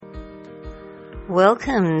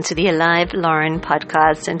Welcome to the Alive Lauren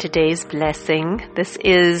podcast and today's blessing. This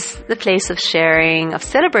is the place of sharing, of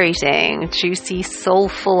celebrating juicy,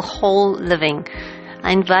 soulful, whole living.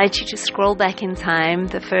 I invite you to scroll back in time.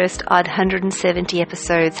 The first odd 170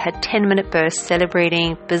 episodes had 10-minute bursts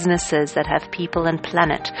celebrating businesses that have people and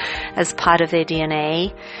planet as part of their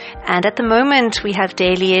DNA. And at the moment, we have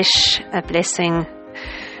daily-ish, a blessing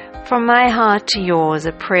from my heart to yours,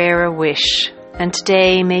 a prayer, a wish. And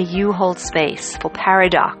today, may you hold space for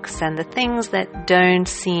paradox and the things that don't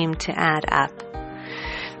seem to add up.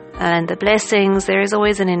 And the blessings, there is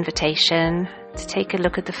always an invitation to take a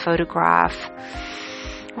look at the photograph,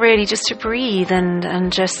 really just to breathe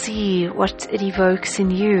and just see what it evokes in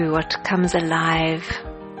you, what comes alive.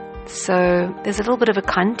 So there's a little bit of a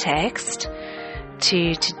context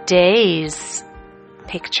to today's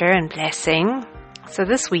picture and blessing. So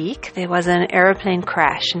this week, there was an aeroplane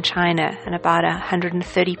crash in China and about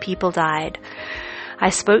 130 people died.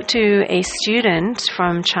 I spoke to a student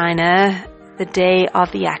from China the day of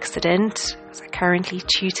the accident. I currently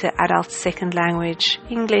tutor adult second language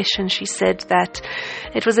English, and she said that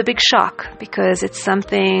it was a big shock because it's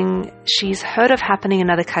something she's heard of happening in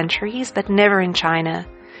other countries, but never in China.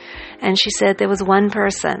 And she said there was one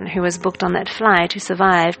person who was booked on that flight who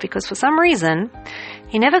survived because for some reason,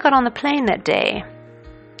 he never got on the plane that day.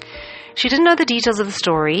 She didn't know the details of the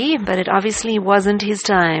story, but it obviously wasn't his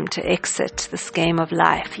time to exit this game of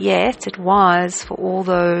life. Yet it was for all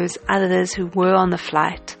those others who were on the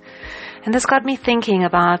flight. And this got me thinking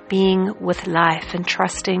about being with life and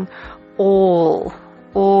trusting all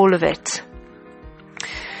of it.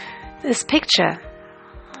 This picture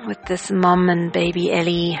with this mom and baby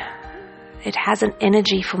Ellie, it has an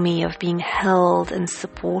energy for me of being held and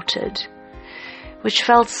supported, which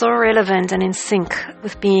felt so relevant and in sync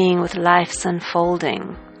with being with life's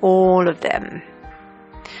unfolding, all of them.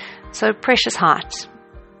 So precious heart,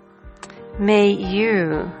 may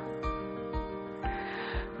you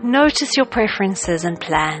notice your preferences and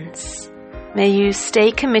plans. May you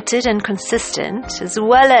stay committed and consistent, as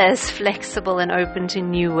well as flexible and open to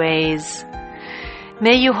new ways.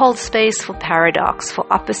 May you hold space for paradox, for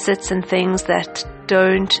opposites and things that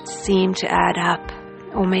don't seem to add up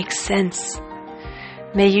or make sense.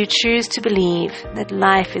 May you choose to believe that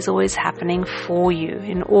life is always happening for you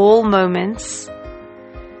in all moments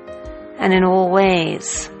and in all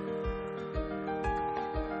ways.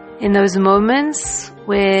 In those moments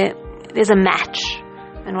where there's a match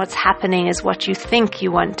and what's happening is what you think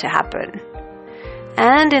you want to happen.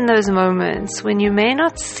 And in those moments when you may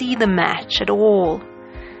not see the match at all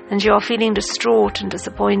and you are feeling distraught and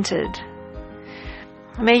disappointed.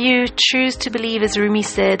 May you choose to believe, as Rumi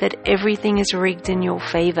said, that everything is rigged in your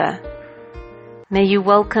favor. May you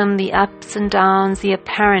welcome the ups and downs, the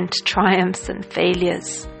apparent triumphs and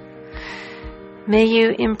failures. May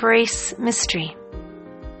you embrace mystery.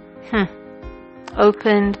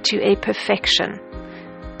 Open to a perfection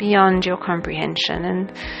beyond your comprehension.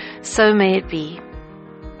 And so may it be.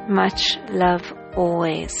 Much love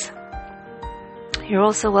always. You're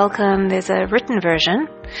also welcome. There's a written version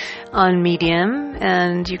on Medium,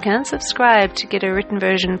 and you can subscribe to get a written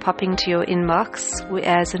version popping to your inbox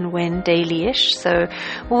as and when daily-ish. So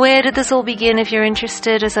where did this all begin if you're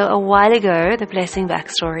interested? So a while ago, the blessing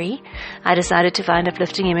backstory, I decided to find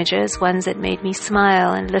uplifting images, ones that made me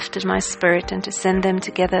smile and lifted my spirit, and to send them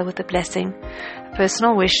together with a blessing, a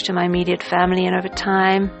personal wish to my immediate family. And over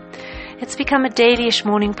time, it's become a daily-ish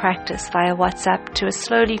morning practice via WhatsApp to a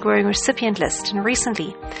slowly growing recipient list. And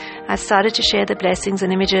recently, I started to share the blessings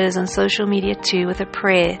and images on social media too, with a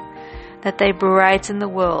prayer that they brighten the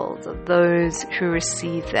world of those who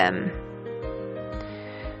receive them.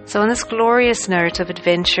 So on this glorious note of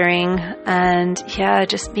adventuring and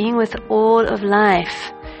just being with all of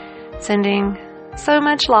life, sending so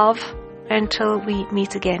much love until we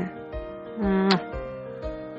meet again.